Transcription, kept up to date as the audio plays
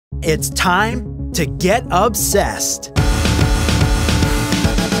It's time to get obsessed.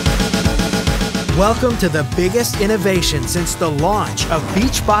 Welcome to the biggest innovation since the launch of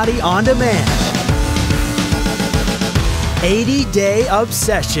Beachbody On Demand. 80-Day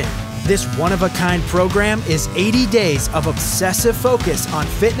Obsession. This one-of-a-kind program is 80 days of obsessive focus on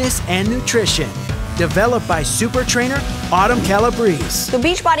fitness and nutrition. Developed by super trainer Autumn Calabrese. So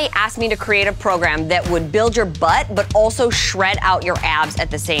Beachbody asked me to create a program that would build your butt, but also shred out your abs at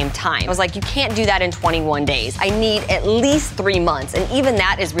the same time. I was like, you can't do that in 21 days. I need at least 3 months, and even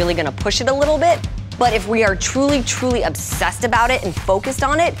that is really gonna push it a little bit. But if we are truly, truly obsessed about it and focused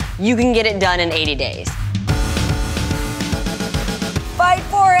on it, you can get it done in 80 days. Fight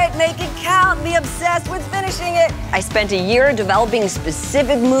for it, make it count, be obsessed with finishing it. I spent a year developing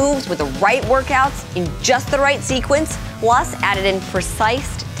specific moves with the right workouts in just the right sequence, plus added in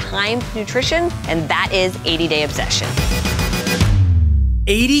precise timed nutrition, and that is 80-Day Obsession.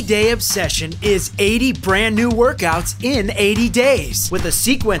 80-Day Obsession is 80 brand new workouts in 80 days with a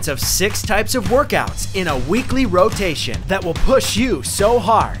sequence of 6 types of workouts in a weekly rotation that will push you so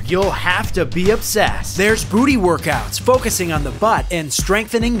hard you'll have to be obsessed. There's booty workouts focusing on the butt and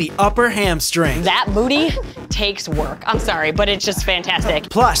strengthening the upper hamstring. That booty takes work. I'm sorry, but it's just fantastic.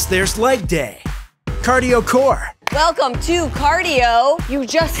 Plus, there's leg day, cardio core. Welcome to cardio. You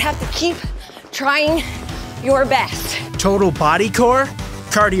just have to keep trying your best. Total body core,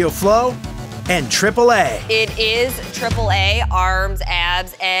 cardio flow, and AAA. It is AAA, arms,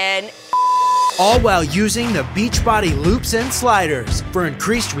 abs, and all while using the Beachbody loops and sliders for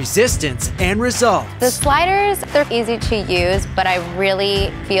increased resistance and results. The sliders, they're easy to use, but I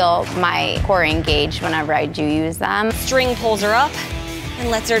really feel my core engaged whenever I do use them. String pulls her up and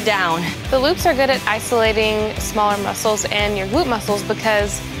lets her down. The loops are good at isolating smaller muscles and your glute muscles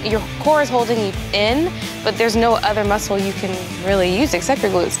because your core is holding you in, but there's no other muscle you can really use except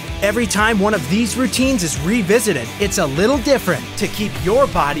your glutes. Every time one of these routines is revisited, it's a little different to keep your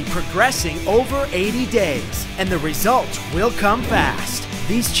body progressing over 80 days, and the results will come fast.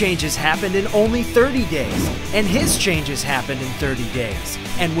 These changes happened in only 30 days, and his changes happened in 30 days.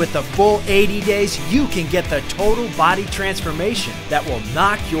 And with the full 80 days, you can get the total body transformation that will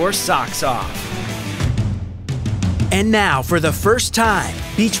knock your socks off. And now, for the first time,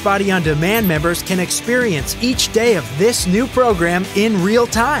 Beachbody On Demand members can experience each day of this new program in real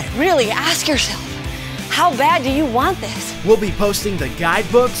time. Really ask yourself, how bad do you want this? We'll be posting the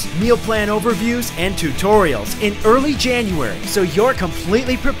guidebooks, meal plan overviews, and tutorials in early January, so you're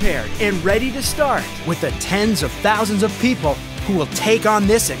completely prepared and ready to start with the tens of thousands of people who will take on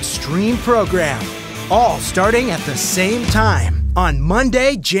this extreme program, all starting at the same time on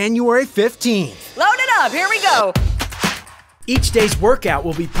Monday, January 15th. Load it up, here we go. Each day's workout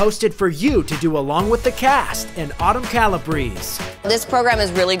will be posted for you to do along with the cast and Autumn Calabrese. This program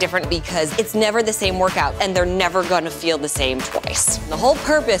is really different because it's never the same workout and they're never gonna feel the same twice. The whole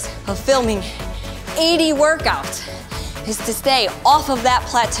purpose of filming 80 workouts is to stay off of that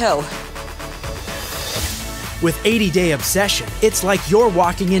plateau. With 80-Day Obsession, it's like you're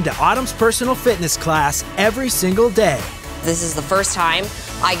walking into Autumn's personal fitness class every single day. This is the first time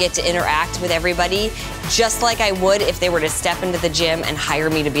I get to interact with everybody just like I would if they were to step into the gym and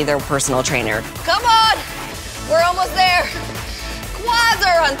hire me to be their personal trainer. Come on, we're almost there. Quads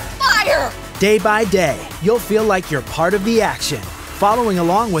are on fire. Day by day, you'll feel like you're part of the action, following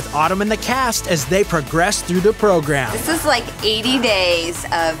along with Autumn and the cast as they progress through the program. This is like 80 days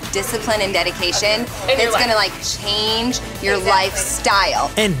of discipline and dedication. It's gonna like change your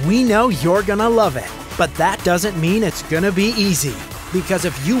lifestyle. And we know you're gonna love it, but that doesn't mean it's gonna be easy. Because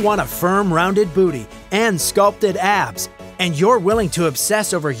if you want a firm, rounded booty and sculpted abs, and you're willing to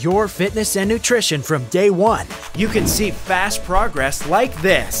obsess over your fitness and nutrition from day one, you can see fast progress like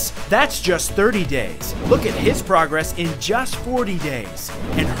this. That's just 30 days. Look at his progress in just 40 days,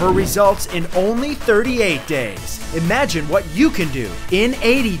 and her results in only 38 days. Imagine what you can do in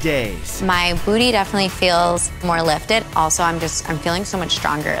 80 days. My booty definitely feels more lifted. Also, I'm feeling so much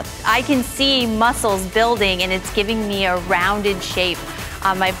stronger. I can see muscles building and it's giving me a rounded shape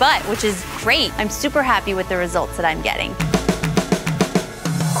on my butt, which is great. I'm super happy with the results that I'm getting.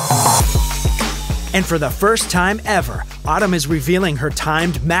 And for the first time ever, Autumn is revealing her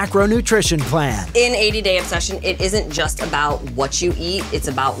timed macronutrition plan. In 80-Day Obsession, it isn't just about what you eat, it's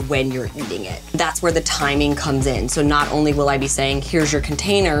about when you're eating it. That's where the timing comes in. So not only will I be saying, here's your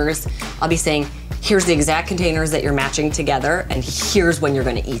containers, I'll be saying, here's the exact containers that you're matching together, and here's when you're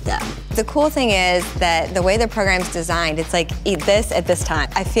gonna eat them. The cool thing is that the way the program's designed, it's like, eat this at this time.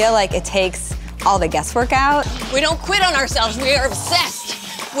 I feel like it takes all the guesswork out. We don't quit on ourselves, we are obsessed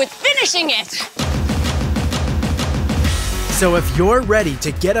with finishing it. So if you're ready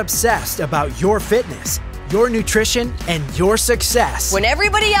to get obsessed about your fitness, your nutrition, and your success, When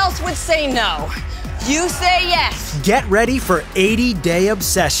everybody else would say no, you say yes. get ready for 80-Day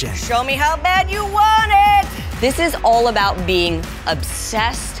Obsession. Show me how bad you want it. This is all about being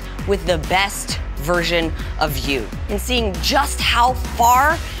obsessed with the best version of you and seeing just how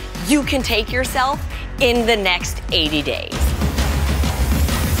far you can take yourself in the next 80 days.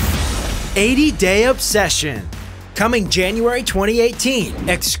 80-Day Obsession. Coming January 2018,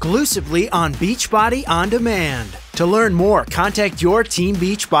 exclusively on Beachbody On Demand. To learn more, contact your Team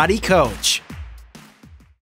Beachbody coach.